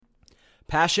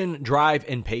Passion, drive,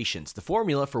 and patience. The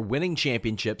formula for winning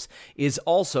championships is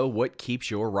also what keeps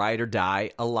your ride or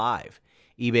die alive.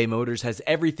 eBay Motors has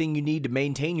everything you need to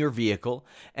maintain your vehicle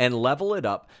and level it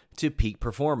up to peak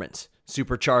performance.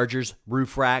 Superchargers,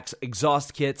 roof racks,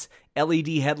 exhaust kits, LED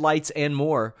headlights, and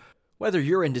more. Whether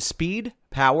you're into speed,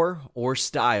 power, or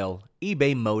style,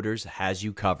 eBay Motors has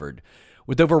you covered.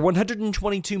 With over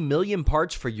 122 million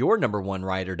parts for your number one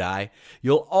ride or die,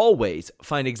 you'll always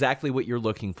find exactly what you're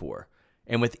looking for.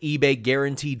 And with eBay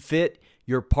Guaranteed Fit,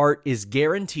 your part is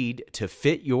guaranteed to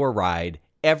fit your ride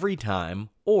every time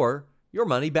or your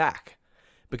money back.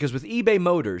 Because with eBay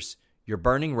Motors, you're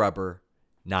burning rubber,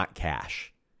 not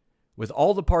cash. With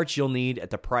all the parts you'll need at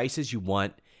the prices you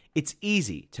want, it's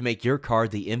easy to make your car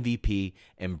the MVP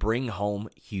and bring home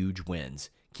huge wins.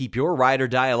 Keep your ride or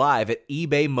die alive at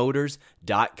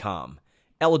ebaymotors.com.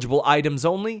 Eligible items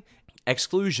only.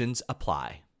 Exclusions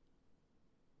apply.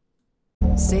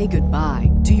 Say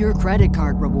goodbye to your credit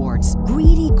card rewards.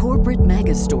 Greedy corporate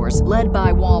mega stores, led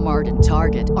by Walmart and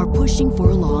Target, are pushing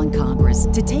for a law in Congress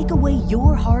to take away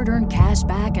your hard-earned cash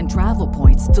back and travel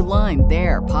points to line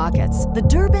their pockets. The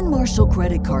Durbin-Marshall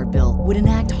credit card bill would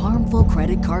enact harmful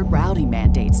credit card routing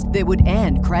mandates that would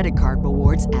end credit card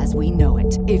rewards as we know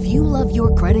it. If you love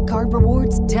your credit card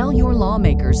rewards, tell your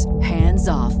lawmakers, hands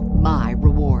off my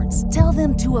rewards. Tell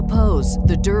them to oppose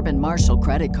the Durbin-Marshall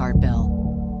credit card bill.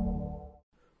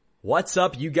 What's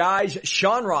up, you guys?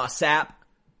 Sean Ross Sapp,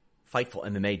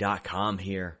 FightfulMMA.com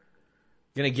here.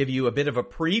 Going to give you a bit of a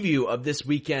preview of this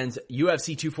weekend's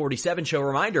UFC 247 show.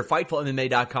 Reminder,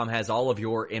 FightfulMMA.com has all of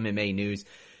your MMA news.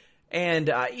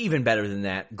 And even better than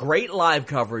that, great live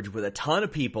coverage with a ton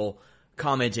of people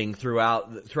commenting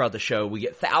throughout the show. We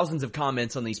get thousands of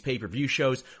comments on these pay-per-view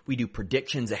shows. We do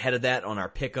predictions ahead of that on our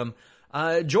Pick'em.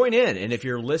 Join in. And if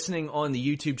you're listening on the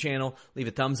YouTube channel, leave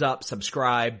a thumbs up,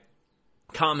 subscribe.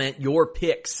 Comment your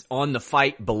picks on the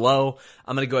fight below.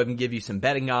 I'm going to go ahead and give you some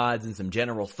betting odds and some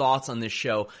general thoughts on this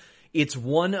show. It's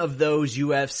one of those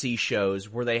UFC shows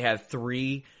where they have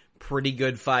 3 pretty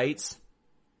good fights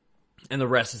and the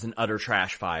rest is an utter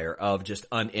trash fire of just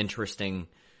uninteresting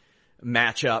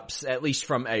matchups, at least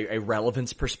from a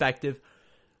relevance perspective.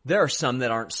 There are some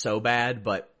that aren't so bad,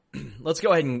 but let's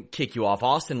go ahead and kick you off.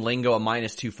 Austin Lingo, a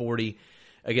minus 240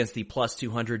 against the plus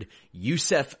 200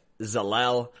 Youssef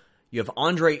Zalal. You have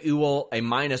Andre Ewell, a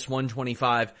minus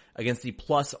 125 against the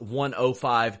plus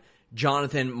 105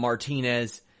 Jonathan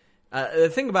Martinez. The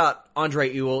thing about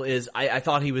Andre Ewell is I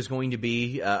thought he was going to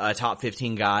be a top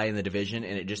 15 guy in the division,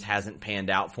 and it just hasn't panned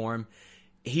out for him.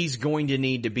 He's going to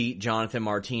need to beat Jonathan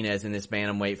Martinez in this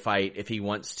bantamweight fight if he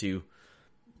wants to,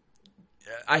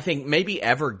 I think, maybe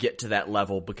ever get to that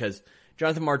level, because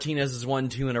Jonathan Martinez has won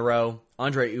 2 in a row.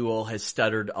 Andre Ewell has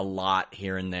stuttered a lot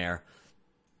here and there.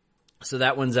 So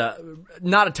that one's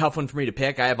not a tough one for me to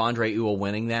pick. I have Andre Ewell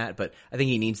winning that, but I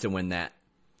think he needs to win that.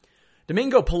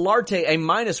 Domingo Pilarte, a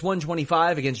minus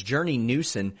 125 against Journey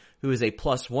Newson, who is a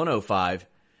plus 105.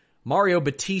 Mario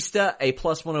Batista, a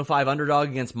plus 105 underdog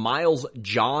against Miles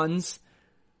Johns,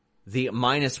 the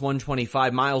minus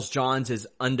 125. Miles Johns is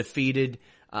undefeated.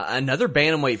 Another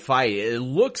bantamweight fight. It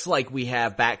looks like we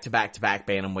have back-to-back-to-back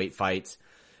bantamweight fights,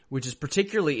 which is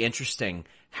particularly interesting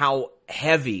how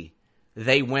heavy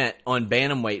they went on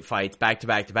bantamweight fights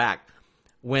back-to-back-to-back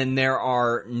when there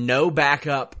are no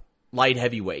backup light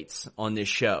heavyweights on this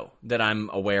show that I'm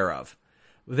aware of.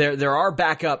 There are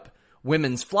backup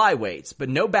women's flyweights, but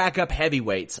no backup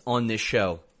heavyweights on this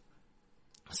show.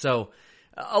 So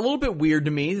a little bit weird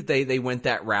to me that they went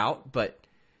that route, but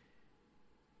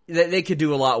they could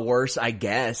do a lot worse, I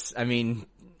guess. I mean,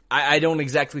 I don't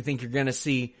exactly think you're going to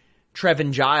see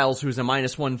Trevin Giles, who's a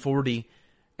minus 140,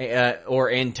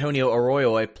 or Antonio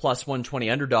Arroyo, a plus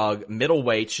 120 underdog,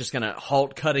 middleweight's just going to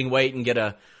halt cutting weight and get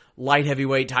a light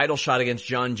heavyweight title shot against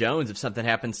John Jones if something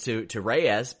happens to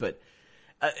Reyes. But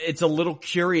it's a little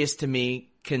curious to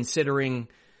me, considering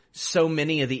so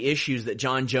many of the issues that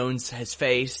John Jones has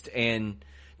faced and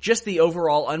just the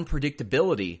overall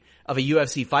unpredictability of a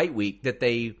UFC fight week, that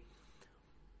they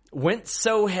went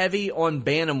so heavy on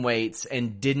bantamweights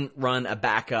and didn't run a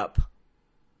backup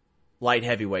light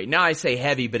heavyweight. Now I say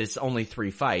heavy, but it's only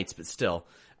 3 fights, but still.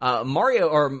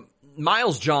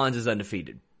 Miles Johns is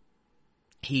undefeated.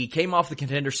 He came off the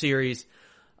Contender Series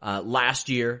last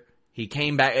year. He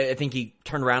came back, I think he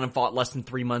turned around and fought less than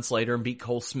 3 months later and beat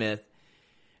Cole Smith.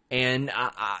 And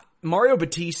Mario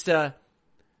Batista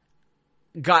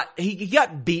got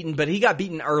beaten, but he got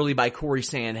beaten early by Corey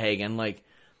Sandhagen. Like,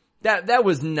 that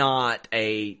was not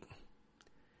a...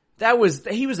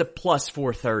 he was a plus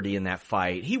 430 in that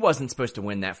fight. He wasn't supposed to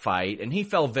win that fight, and he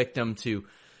fell victim to,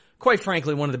 quite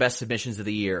frankly, one of the best submissions of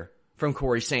the year from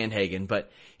Corey Sandhagen.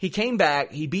 But he came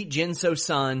back, he beat Jin So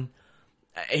Sun.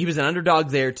 He was an underdog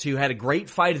there too, had a great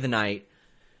fight of the night.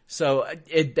 So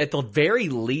at the very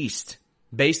least,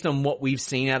 based on what we've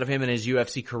seen out of him in his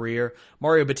UFC career,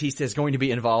 Mario Batista is going to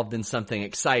be involved in something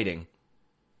exciting.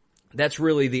 That's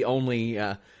really the only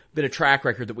bit of track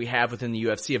record that we have within the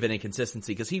UFC of any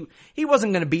consistency, because he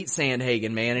wasn't going to beat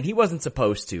Sandhagen, man, and he wasn't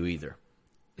supposed to either.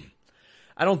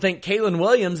 I don't think Kalen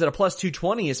Williams at a plus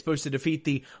 220 is supposed to defeat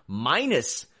the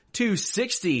minus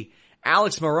 260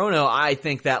 Alex Morono. I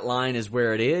think that line is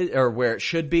where it is, or where it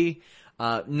should be.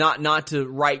 Not to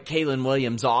write Kalen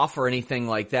Williams off or anything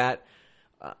like that.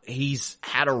 He's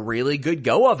had a really good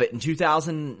go of it in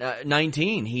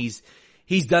 2019. He's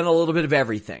done a little bit of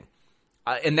everything.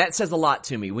 And that says a lot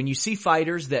to me. When you see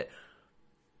fighters that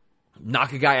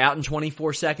knock a guy out in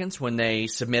 24 seconds, when they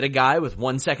submit a guy with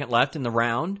 1 second left in the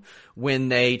round, when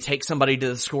they take somebody to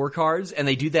the scorecards, and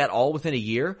they do that all within a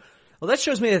year, well, that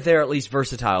shows me that they're at least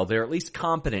versatile. They're at least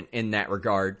competent in that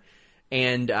regard.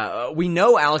 And we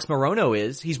know Alex Morono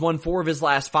is. He's won 4 of his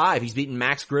last 5. He's beaten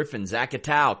Max Griffin, Zach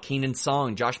Attal, Keenan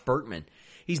Song, Josh Bertman.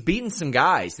 He's beaten some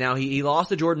guys. Now, he lost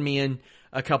to Jordan Meehan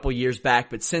a couple years back,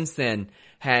 but since then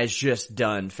has just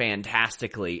done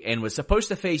fantastically and was supposed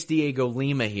to face Diego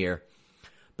Lima here,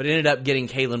 but ended up getting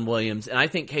Kalen Williams. And I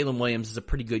think Kalen Williams is a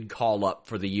pretty good call-up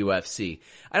for the UFC.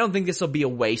 I don't think this will be a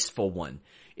wasteful one.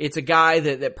 It's a guy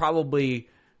that probably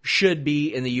should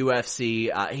be in the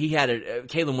UFC.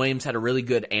 Kalen Williams had a really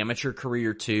good amateur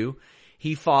career too.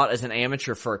 He fought as an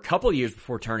amateur for a couple years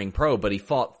before turning pro, but he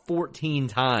fought 14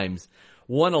 times,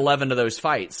 won 11 of those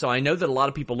fights. So I know that a lot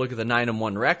of people look at the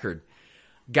 9-1 record.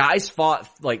 Guys fought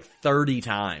like 30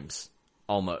 times,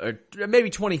 almost, or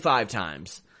maybe 25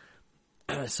 times.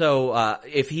 So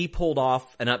if he pulled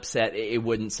off an upset, it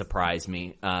wouldn't surprise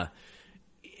me.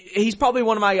 He's probably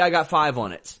one of my I got 5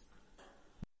 on it.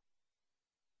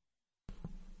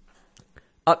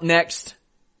 Up next,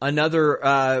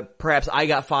 another, perhaps I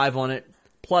got 5 on it,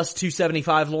 plus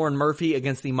 275 Lauren Murphy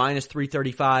against the minus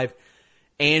 335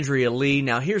 Andrea Lee.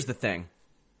 Now here's the thing.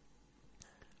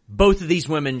 Both of these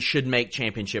women should make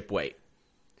championship weight.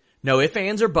 No ifs,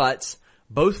 ands, or buts.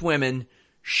 Both women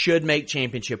should make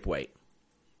championship weight.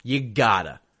 You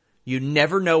gotta. You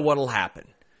never know what'll happen.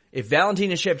 If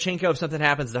Valentina Shevchenko, if something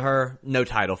happens to her, no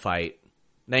title fight.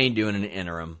 They ain't doing an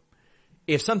interim.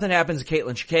 If something happens to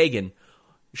Caitlin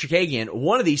Chookagian,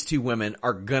 one of these two women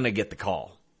are gonna get the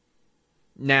call.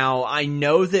 Now, I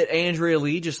know that Andrea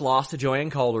Lee just lost to Joanne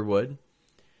Calderwood,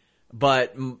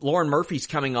 but Lauren Murphy's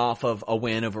coming off of a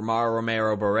win over Mara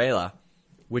Romero Barella,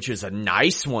 which is a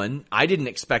nice one. I didn't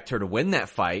expect her to win that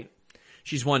fight.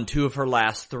 She's won 2 of her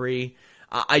last 3.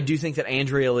 I do think that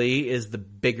Andrea Lee is the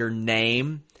bigger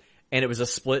name, and it was a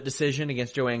split decision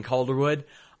against Joanne Calderwood.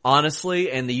 Honestly,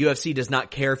 and the UFC does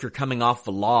not care if you're coming off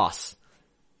the loss.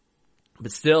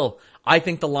 But still, I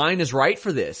think the line is right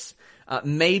for this.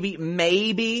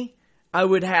 Maybe I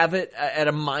would have it at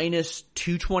a minus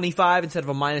 225 instead of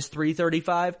a minus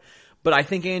 335. But I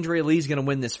think Andrea Lee's going to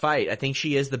win this fight. I think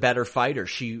she is the better fighter.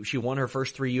 She won her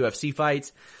first 3 UFC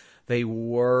fights. They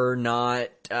were not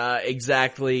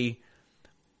exactly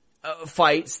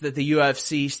fights that the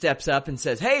UFC steps up and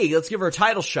says, hey, let's give her a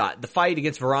title shot. The fight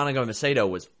against Veronica Macedo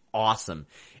was awesome.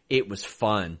 It was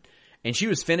fun. And she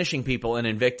was finishing people in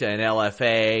Invicta and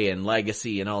LFA and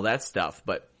Legacy and all that stuff,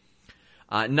 but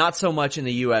not so much in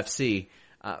the UFC.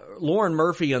 Lauren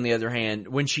Murphy, on the other hand,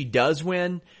 when she does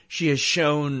win, she has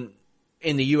shown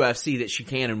in the UFC that she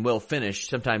can and will finish.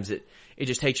 Sometimes it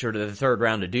just takes her to the 3rd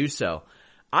round to do so.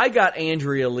 I got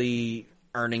Andrea Lee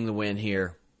earning the win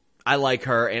here. I like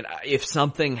her, and if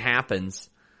something happens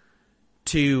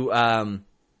to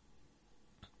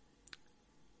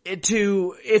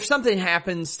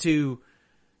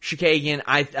Chookagian,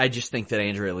 I just think that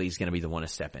Andrea Lee is going to be the one to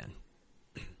step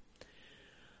in.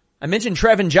 I mentioned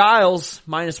Trevin Giles,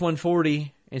 minus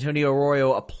 140. Antonio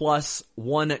Arroyo, a plus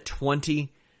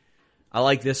 120. I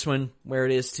like this one where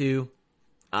it is too.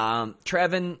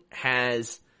 Trevin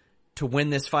has to win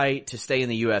this fight to stay in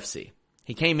the UFC.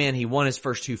 He came in, he won his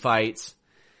first 2 fights,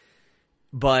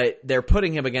 but they're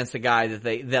putting him against a guy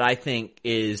that I think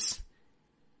is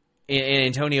in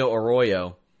Antonio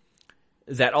Arroyo,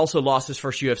 that also lost his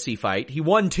first UFC fight. He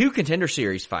won 2 Contender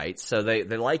Series fights, so they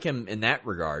like him in that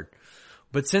regard.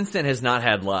 But since then has not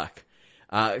had luck.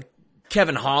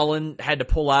 Kevin Holland had to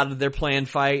pull out of their planned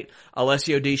fight.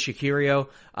 Alessio Di Chirico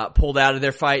pulled out of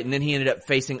their fight, and then he ended up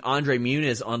facing Andre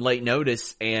Muniz on late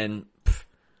notice and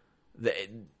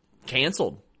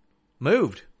canceled,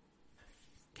 moved.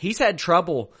 He's had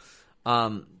trouble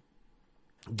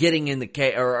getting in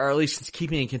the or at least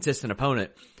keeping a consistent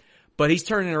opponent. But he's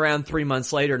turning around 3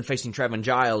 months later and facing Trevin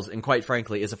Giles, and quite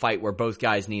frankly, is a fight where both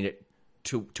guys need it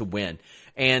to win.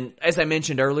 And as I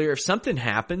mentioned earlier, if something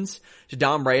happens to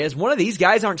Dom Reyes, one of these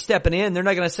guys aren't stepping in. They're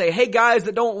not going to say, hey, guys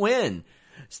that don't win,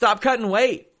 stop cutting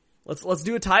weight. Let's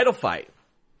do a title fight.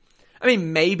 I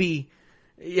mean, maybe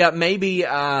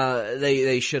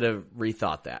they should have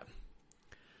rethought that.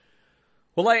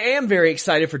 Well, I am very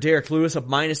excited for Derek Lewis of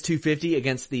minus 250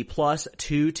 against the plus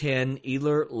 210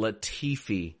 Ilir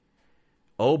Latifi.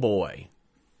 Oh boy.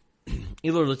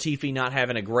 Ilir Latifi not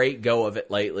having a great go of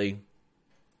it lately.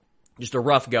 Just a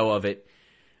rough go of it.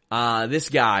 This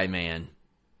guy, man.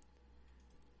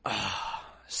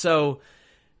 So,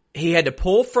 he had to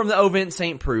pull from the Ovent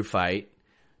St. Preux fight.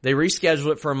 They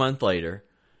rescheduled it for a month later.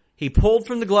 He pulled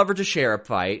from the Glover Teixeira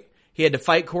fight. He had to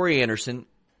fight Corey Anderson.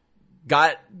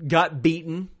 Got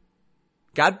beaten.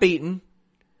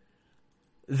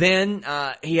 Then,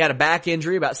 he had a back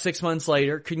injury about 6 months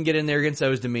later. Couldn't get in there against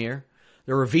Ozdemir.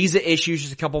 There were visa issues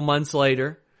just a couple months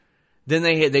later. Then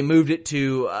they moved it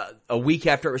to a week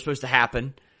after it was supposed to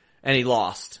happen, and he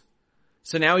lost.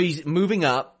 So now he's moving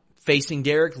up, facing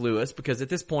Derek Lewis, because at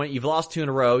this point, you've lost 2 in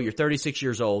a row, you're 36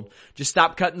 years old, just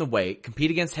stop cutting the weight,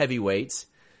 compete against heavyweights,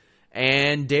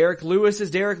 and Derek Lewis is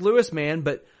Derek Lewis, man,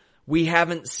 but we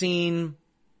haven't seen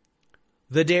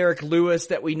the Derek Lewis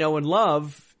that we know and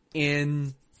love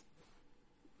in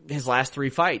his last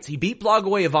 3 fights. He beat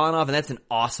Blagoy Ivanov, and that's an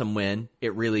awesome win.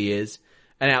 It really is.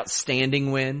 An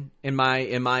outstanding win in my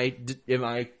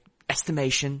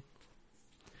estimation.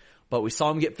 But we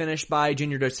saw him get finished by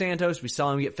Junior Dos Santos. We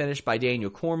saw him get finished by Daniel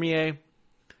Cormier.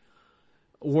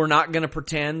 We're not going to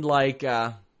pretend like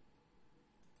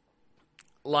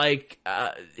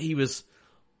he was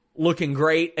looking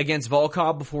great against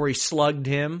Volkov before he slugged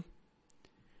him.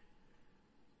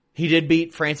 He did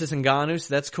beat Francis Ngannou,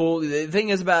 so that's cool. The thing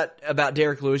is about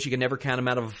Derek Lewis, you can never count him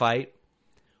out of a fight.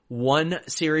 One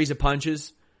series of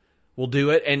punches will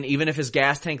do it, and even if his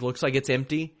gas tank looks like it's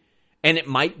empty, and it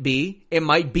might be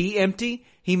empty,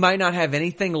 he might not have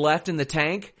anything left in the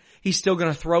tank, he's still going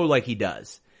to throw like he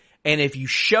does. And if you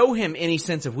show him any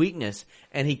sense of weakness,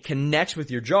 and he connects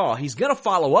with your jaw, he's going to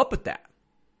follow up with that.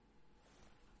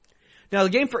 Now, the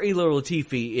game for Ilir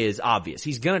Latifi is obvious.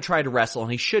 He's going to try to wrestle,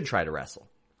 and he should try to wrestle.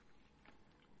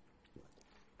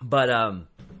 But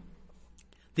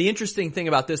the interesting thing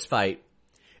about this fight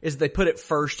is they put it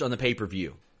first on the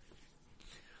pay-per-view.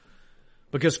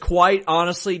 Because quite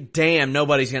honestly, damn,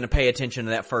 nobody's going to pay attention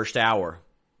to that first hour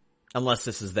unless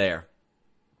this is there.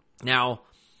 Now,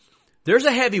 there's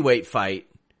a heavyweight fight.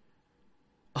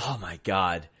 Oh my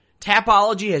God.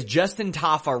 Tapology has Justin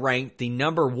Tafa ranked the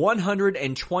number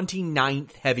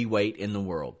 129th heavyweight in the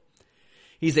world.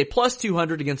 He's a plus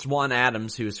 200 against Juan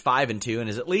Adams, who is 5-2 and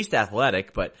is at least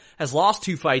athletic, but has lost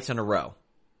 2 fights in a row.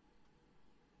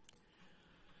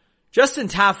 Justin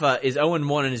Tafa is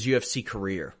 0-1 in his UFC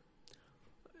career.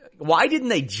 Why didn't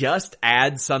they just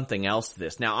add something else to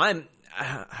this? Now,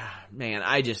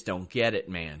 I just don't get it,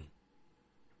 man.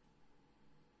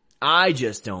 I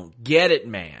just don't get it,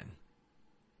 man.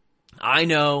 I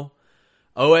know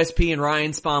OSP and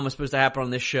Ryan Spahn was supposed to happen on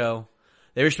this show.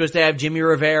 They were supposed to have Jimmy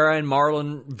Rivera and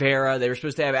Marlon Vera. They were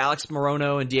supposed to have Alex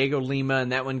Morono and Diego Lima,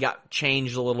 and that one got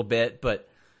changed a little bit, but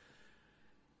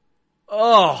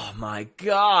oh my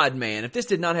God, man. If this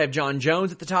did not have John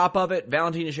Jones at the top of it,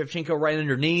 Valentina Shevchenko right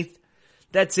underneath,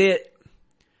 that's it.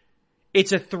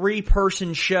 It's a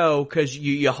 3-person show because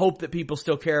you hope that people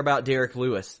still care about Derek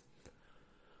Lewis.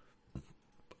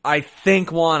 I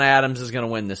think Juan Adams is going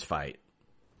to win this fight.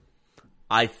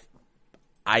 I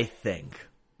think.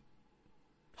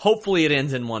 Hopefully it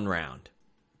ends in 1 round.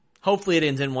 Hopefully it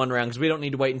ends in 1 round because we don't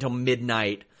need to wait until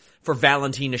midnight for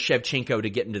Valentina Shevchenko to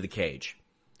get into the cage.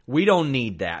 We don't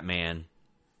need that, man.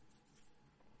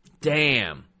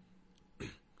 Damn.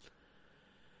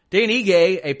 Dan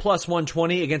Ige, a plus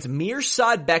 120 against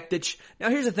Mirsad Bektic. Now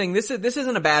here's the thing. This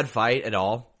isn't a bad fight at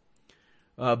all.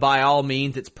 By all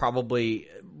means, it's probably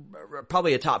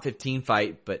a top 15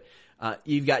 fight, but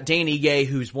you've got Dan Ige,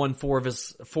 who's won 4 of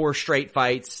his 4 straight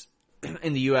fights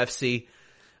in the UFC.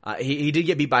 He did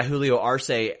get beat by Julio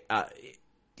Arce.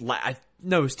 No,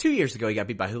 it was 2 years ago he got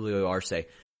beat by Julio Arce.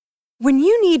 When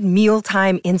you need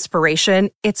mealtime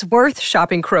inspiration, it's worth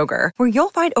shopping Kroger, where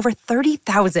you'll find over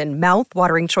 30,000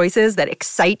 mouth-watering choices that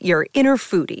excite your inner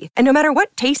foodie. And no matter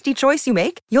what tasty choice you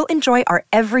make, you'll enjoy our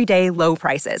everyday low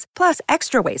prices, plus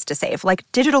extra ways to save, like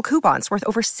digital coupons worth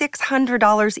over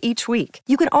 $600 each week.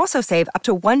 You can also save up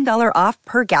to $1 off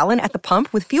per gallon at the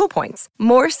pump with fuel points.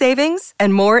 More savings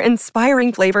and more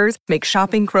inspiring flavors make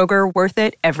shopping Kroger worth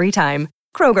it every time.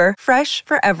 Kroger, fresh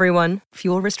for everyone.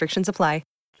 Fuel restrictions apply.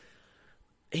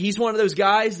 he's one of those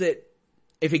guys that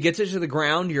if he gets it to the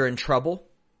ground, you're in trouble.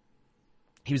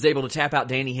 He was able to tap out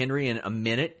Danny Henry in a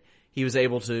minute. He was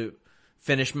able to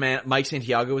finish Mike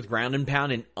Santiago with ground and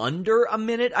pound in under a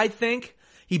minute, I think.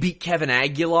 He beat Kevin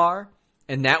Aguilar,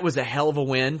 and that was a hell of a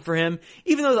win for him.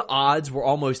 Even though the odds were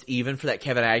almost even for that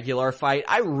Kevin Aguilar fight,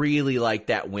 I really liked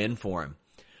that win for him.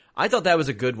 I thought that was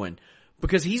a good one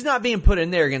because he's not being put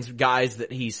in there against guys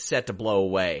that he's set to blow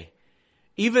away.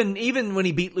 Even when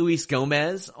he beat Luis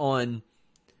Gomez on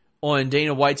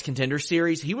Dana White's Contender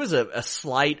Series, he was a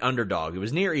slight underdog. It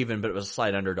was near even, but it was a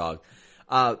slight underdog.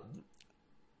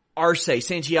 Arce,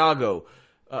 Santiago,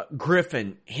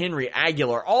 Griffin, Henry,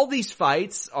 Aguilar, all these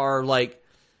fights are like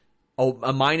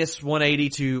a minus 180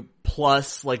 to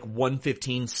plus like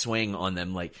 115 swing on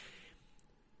them. Like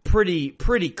pretty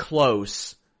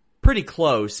close. Pretty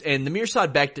close. And the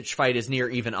Mirsad Bektic fight is near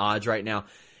even odds right now.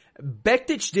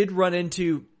 Bektic did run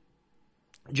into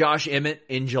Josh Emmett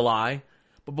in July.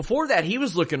 But before that, he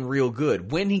was looking real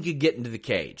good when he could get into the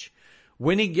cage.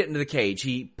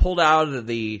 He pulled out of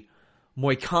the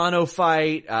Moicano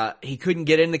fight. He couldn't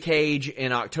get in the cage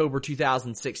in October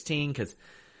 2016 because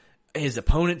his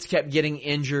opponents kept getting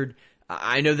injured.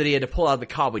 I know that he had to pull out of the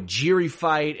Kawajiri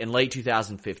fight in late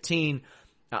 2015.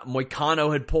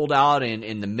 Moicano had pulled out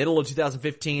in the middle of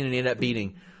 2015 and ended up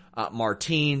beating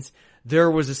Martins. There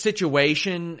was a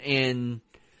situation in,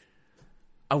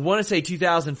 I want to say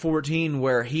 2014,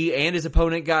 where he and his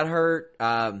opponent got hurt.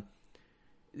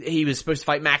 He was supposed to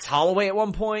fight Max Holloway at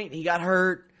one point. He got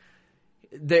hurt.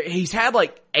 He's had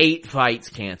like 8 fights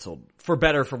canceled, for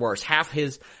better or for worse. Half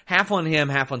on him,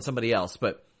 half on somebody else.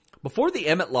 But before the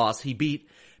Emmett loss, he beat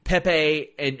Pepe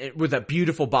and with a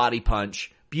beautiful body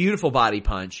punch,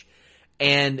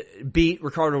 and beat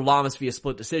Ricardo Lamas via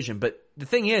split decision. But the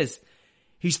thing is,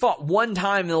 he's fought one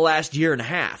time in the last year and a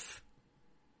half.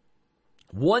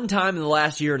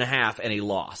 And he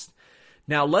lost.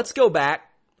 Now let's go back,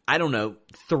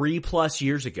 3+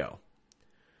 years ago.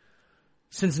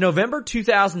 Since November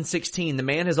 2016, the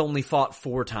man has only fought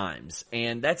 4 times,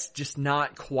 and that's just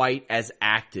not quite as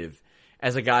active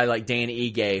as a guy like Dan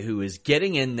Ige, who is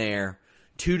getting in there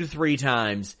 2 to 3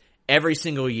 times every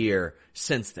single year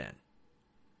since then.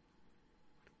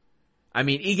 I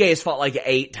mean, Ige has fought like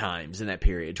 8 times in that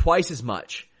period, twice as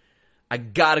much. I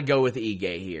gotta go with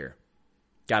Ige here.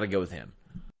 Gotta go with him.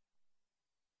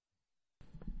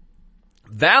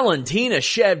 Valentina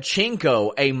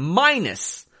Shevchenko, a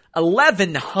minus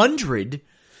 1,100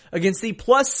 against the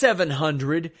plus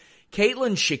 700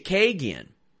 Katlyn Chookagian.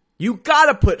 You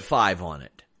gotta put 5 on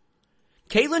it.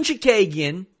 Katlyn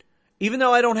Chookagian, even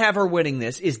though I don't have her winning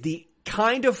this, is the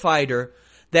kind of fighter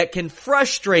that can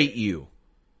frustrate you.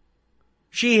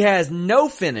 She has no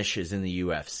finishes in the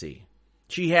UFC.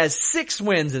 She has 6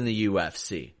 wins in the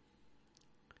UFC.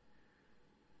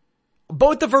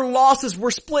 Both of her losses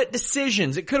were split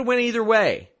decisions. It could have went either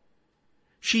way.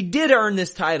 She did earn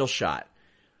this title shot.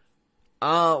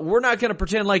 We're not going to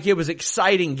pretend like it was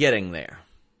exciting getting there.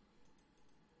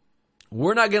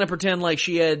 We're not going to pretend like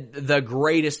she had the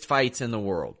greatest fights in the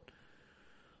world.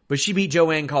 But she beat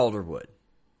Joanne Calderwood.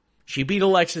 She beat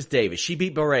Alexis Davis. She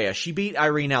beat Barea. She beat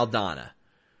Irene Aldana.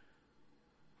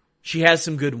 She has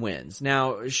some good wins.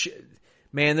 Now,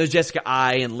 those Jessica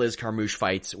Ai and Liz Carmouche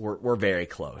fights were very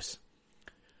close.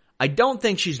 I don't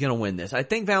think she's going to win this. I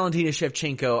think Valentina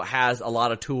Shevchenko has a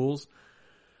lot of tools.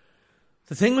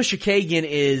 The thing with Chookagian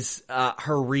is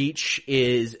her reach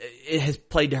has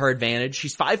played to her advantage.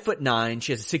 She's 5'9".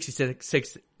 She has a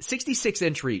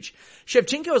 66-inch reach.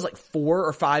 Shevchenko is like 4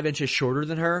 or 5 inches shorter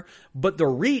than her, but the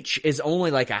reach is only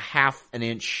like a half an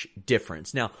inch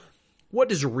difference. Now, what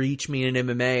does reach mean in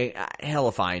MMA? Hell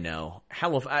if I know.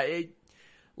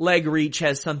 Leg reach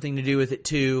has something to do with it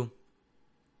too.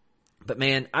 But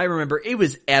man, I remember it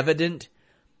was evident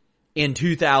in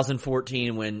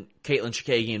 2014 when Katlyn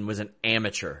Chookagian was an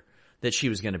amateur that she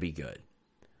was going to be good.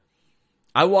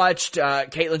 I watched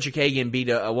Katlyn Chookagian beat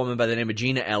a woman by the name of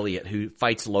Gina Elliott who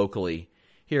fights locally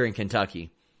here in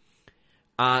Kentucky.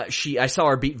 I saw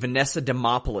her beat Vanessa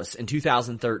Demopoulos in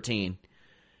 2013.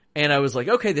 And I was like,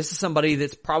 okay, this is somebody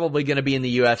that's probably going to be in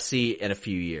the UFC in a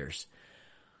few years.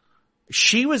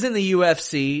 She was in the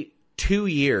UFC 2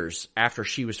 years after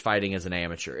she was fighting as an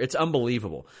amateur. It's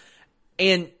unbelievable.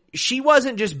 And she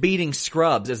wasn't just beating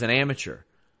scrubs as an amateur.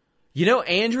 You know,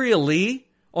 Andrea Lee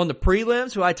on the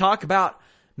prelims, who I talk about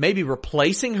maybe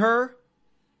replacing her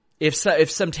if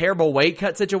some terrible weight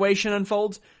cut situation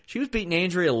unfolds, she was beating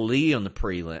Andrea Lee on the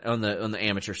prelim on the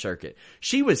amateur circuit.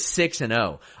 She was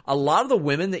 6-0. A lot of the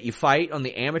women that you fight on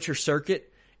the amateur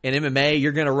circuit in MMA,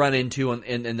 you're going to run into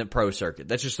in the pro circuit.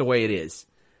 That's just the way it is.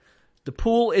 The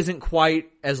pool isn't quite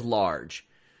as large.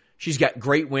 She's got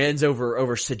great wins over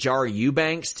Sijara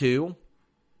Eubanks too.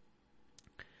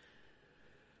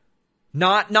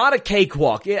 Not a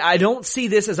cakewalk. I don't see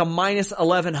this as a minus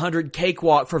 1100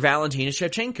 cakewalk for Valentina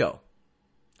Shevchenko.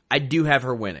 I do have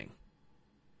her winning.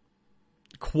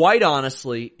 Quite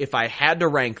honestly, if I had to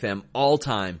rank them all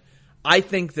time, I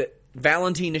think that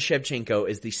Valentina Shevchenko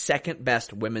is the second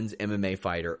best women's MMA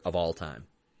fighter of all time.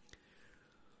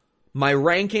 My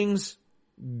rankings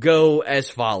go as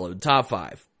followed. Top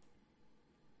 5.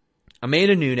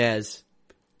 Amanda Nunes,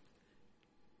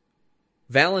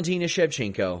 Valentina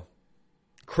Shevchenko,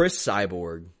 Chris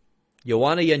Cyborg,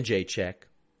 Joanna Jędrzejczyk,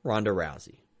 Ronda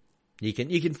Rousey. You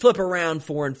can flip around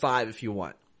 4 and 5 if you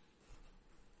want.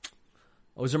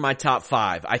 Those are my top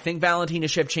 5. I think Valentina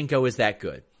Shevchenko is that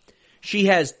good. She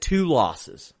has 2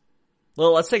 losses.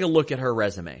 Well, let's take a look at her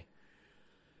resume.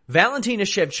 Valentina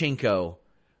Shevchenko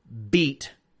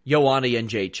beat Joanna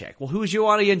Jędrzejczyk. Well, who's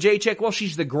Joanna Jędrzejczyk? Well,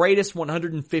 she's the greatest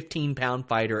 115-pound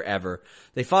fighter ever.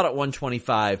 They fought at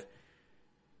 125.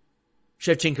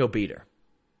 Shevchenko beat her.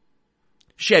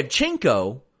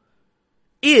 Shevchenko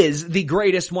is the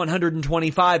greatest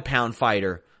 125-pound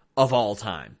fighter of all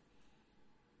time.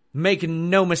 Make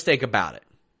no mistake about it.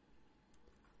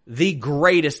 The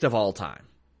greatest of all time.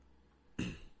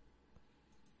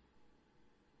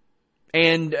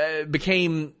 And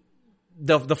became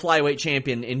the flyweight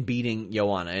champion in beating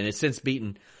Joanna. And has since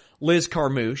beaten Liz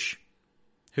Carmouche,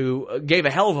 who gave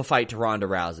a hell of a fight to Ronda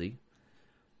Rousey.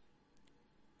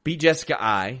 Beat Jessica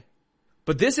Ai.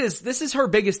 But this is her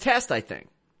biggest test, I think.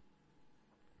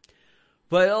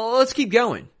 But let's keep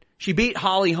going. She beat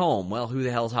Holly Holm. Well, who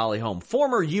the hell's Holly Holm?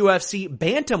 Former UFC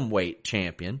bantamweight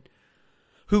champion,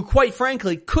 who quite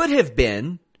frankly could have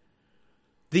been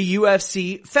the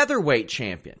UFC featherweight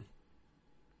champion.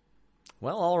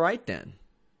 Well, all right then.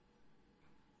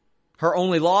 Her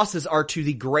only losses are to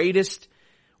the greatest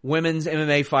women's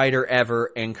MMA fighter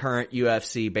ever and current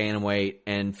UFC bantamweight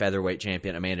and featherweight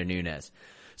champion Amanda Nunes.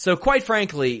 So quite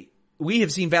frankly, we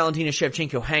have seen Valentina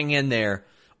Shevchenko hang in there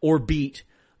or beat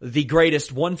the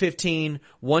greatest 115,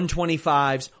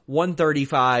 125s,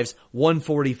 135s,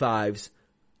 145s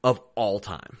of all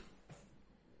time.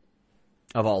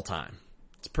 Of all time.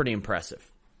 It's pretty impressive.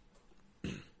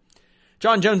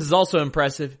 John Jones is also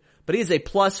impressive, but he is a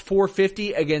plus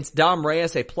 450 against Dom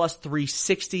Reyes, a plus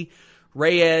 360.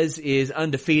 Reyes is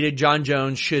undefeated. John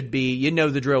Jones should be. You know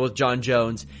the drill with John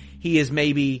Jones. He is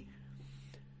maybe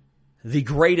the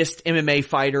greatest MMA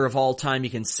fighter of all time. You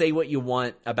can say what you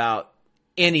want about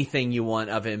anything you want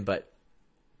of him, but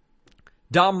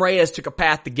Dom Reyes took a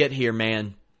path to get here,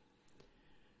 man.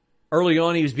 Early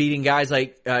on, he was beating guys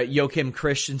like Joachim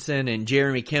Christensen and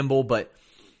Jeremy Kimball, but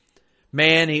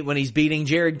man, when he's beating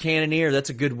Jared Cannonier, that's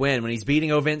a good win. When he's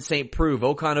beating Ovent St. Preux,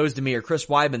 Volkan Ozdemir, Chris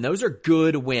Weidman, those are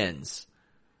good wins.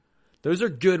 Those are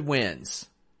good wins.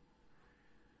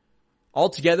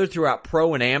 Altogether, throughout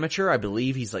pro and amateur, I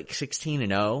believe he's like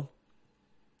 16-0.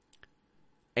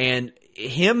 And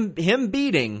him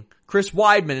beating Chris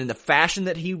Weidman in the fashion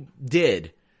that he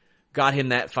did got him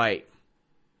that fight.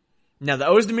 Now, the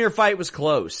Ozdemir fight was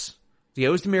close. The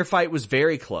Ozdemir fight was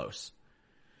very close.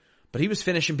 But he was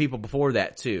finishing people before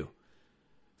that, too.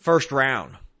 First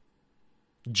round.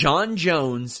 John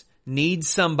Jones needs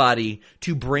somebody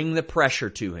to bring the pressure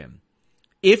to him.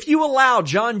 If you allow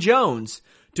John Jones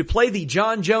to play the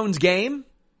John Jones game,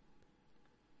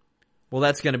 well,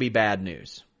 that's going to be bad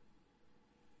news.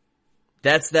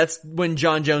 That's when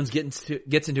John Jones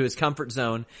gets into his comfort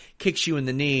zone, kicks you in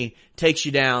the knee, takes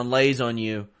you down, lays on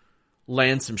you,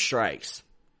 lands some strikes.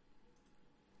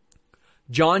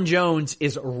 John Jones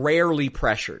is rarely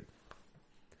pressured.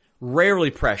 Rarely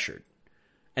pressured.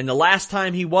 And the last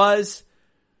time he was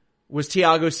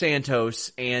Thiago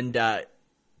Santos, and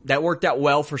that worked out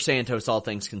well for Santos, all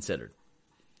things considered.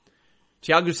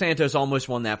 Thiago Santos almost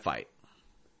won that fight.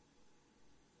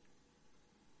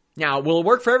 Now, will it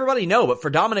work for everybody? No, but for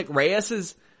Dominic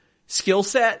Reyes' skill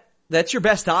set, that's your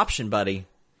best option, buddy.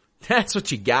 That's what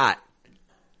you got.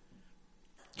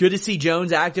 Good to see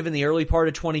Jones active in the early part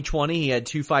of 2020. He had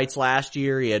 2 fights last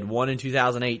year. He had 1 in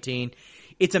 2018.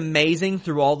 It's amazing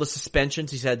through all the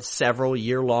suspensions. He's had several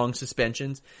year-long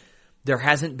suspensions. There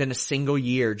hasn't been a single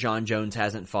year John Jones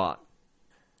hasn't fought.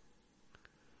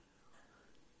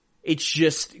 It's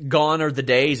just gone are the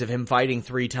days of him fighting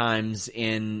 3 times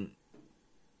in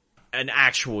an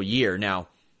actual year. Now,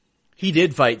 he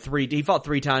fought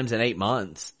 3 times in 8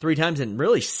 months. 3 times in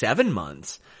really 7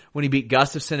 months. When he beat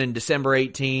Gustafsson in December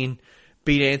 18,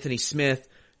 beat Anthony Smith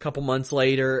a couple months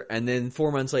later, and then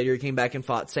 4 months later he came back and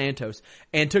fought Santos.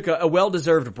 And took a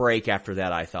well-deserved break after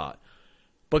that, I thought.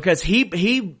 Because he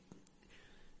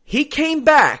came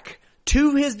back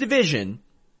to his division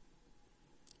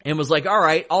and was like, all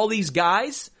right, all these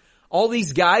guys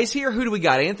here, who do we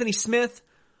got? Anthony Smith?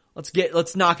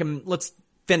 Let's knock him, let's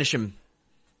finish him.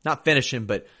 Not finish him,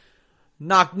 but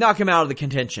knock him out of the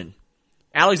contention.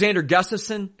 Alexander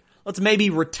Gustafsson, let's maybe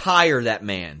retire that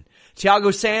man.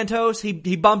 Thiago Santos,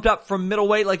 he bumped up from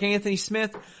middleweight like Anthony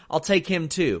Smith. I'll take him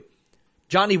too.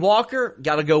 Johnny Walker,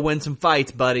 gotta go win some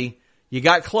fights, buddy. You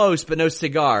got close, but no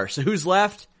cigar. So who's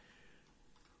left?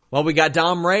 Well, we got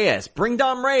Dom Reyes. Bring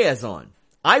Dom Reyes on.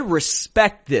 I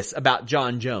respect this about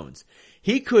Jon Jones.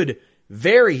 He could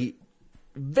very,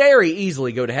 very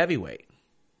easily go to heavyweight.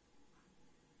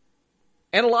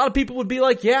 And a lot of people would be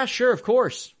like, yeah, sure, of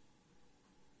course.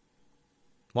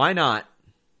 Why not?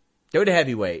 Go to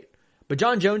heavyweight. But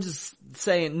Jon Jones is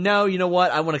saying, no, you know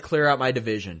what? I want to clear out my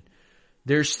division.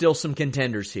 There's still some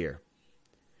contenders here.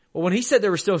 Well, when he said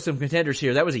there were still some contenders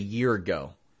here, that was a year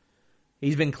ago.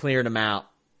 He's been clearing them out.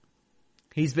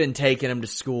 He's been taking them to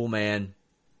school, man.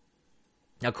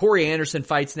 Now, Corey Anderson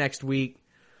fights next week.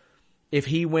 If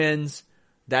he wins,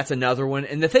 that's another one.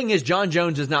 And the thing is, Jon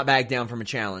Jones does not back down from a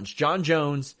challenge. Jon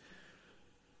Jones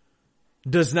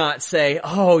does not say,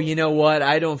 oh, you know what?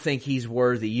 I don't think he's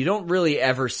worthy. You don't really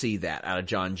ever see that out of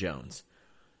Jon Jones.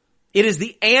 It is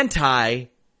the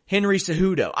anti-Henry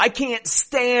Cejudo. I can't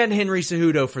stand Henry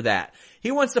Cejudo for that.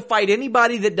 He wants to fight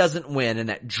anybody that doesn't win, and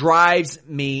that drives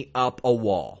me up a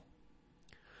wall.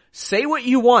 Say what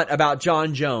you want about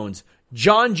Jon Jones.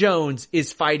 Jon Jones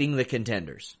is fighting the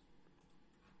contenders.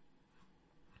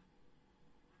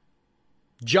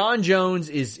 Jon Jones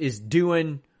is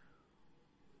doing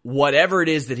whatever it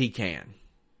is that he can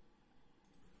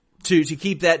to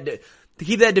keep that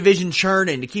division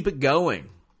churning, to keep it going.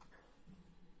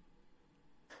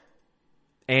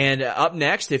 And up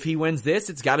next, if he wins this,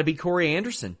 it's got to be Corey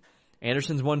Anderson.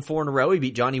 Anderson's won 4 in a row. He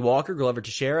beat Johnny Walker, Glover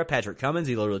Teixeira, Patrick Cummins,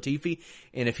 Ilir Latifi.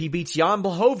 And if he beats Jan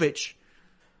Blachowicz,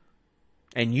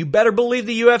 and you better believe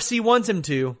the UFC wants him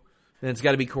to, then it's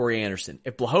got to be Corey Anderson.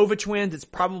 If Blachowicz wins, it's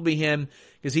probably him,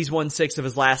 because he's won 6 of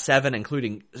his last 7,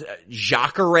 including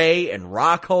Jacare and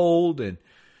Rockhold and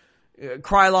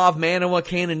Krylov, Manoa,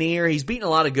 Cannonier. He's beaten a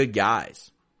lot of good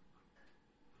guys.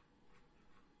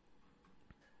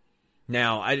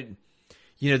 Now,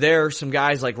 there are some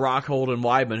guys like Rockhold and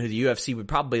Weidman who the UFC would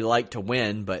probably like to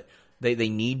win, but they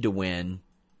need to win.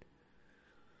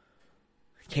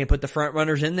 Can't put the front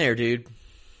runners in there, dude.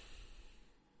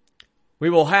 We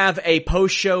will have a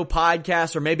post-show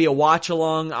podcast or maybe a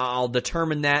watch-along. I'll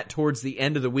determine that towards the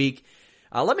end of the week.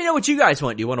 Let me know what you guys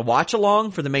want. Do you want to watch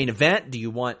along for the main event? Do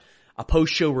you want a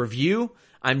post-show review?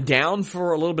 I'm down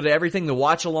for a little bit of everything. The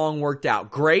watch-along worked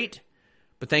out great.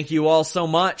 But thank you all so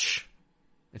much.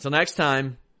 Until next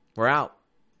time, we're out.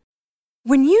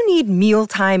 When you need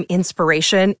mealtime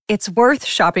inspiration, it's worth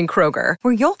shopping Kroger,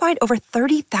 where you'll find over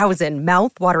 30,000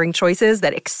 mouth-watering choices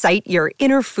that excite your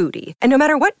inner foodie. And no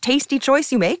matter what tasty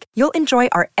choice you make, you'll enjoy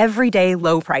our everyday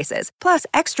low prices, plus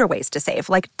extra ways to save,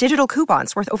 like digital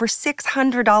coupons worth over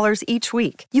 $600 each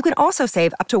week. You can also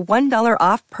save up to $1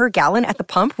 off per gallon at the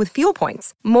pump with fuel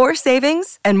points. More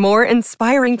savings and more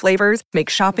inspiring flavors make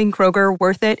shopping Kroger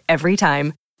worth it every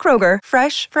time. Kroger,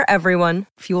 fresh for everyone.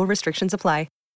 Fuel restrictions apply.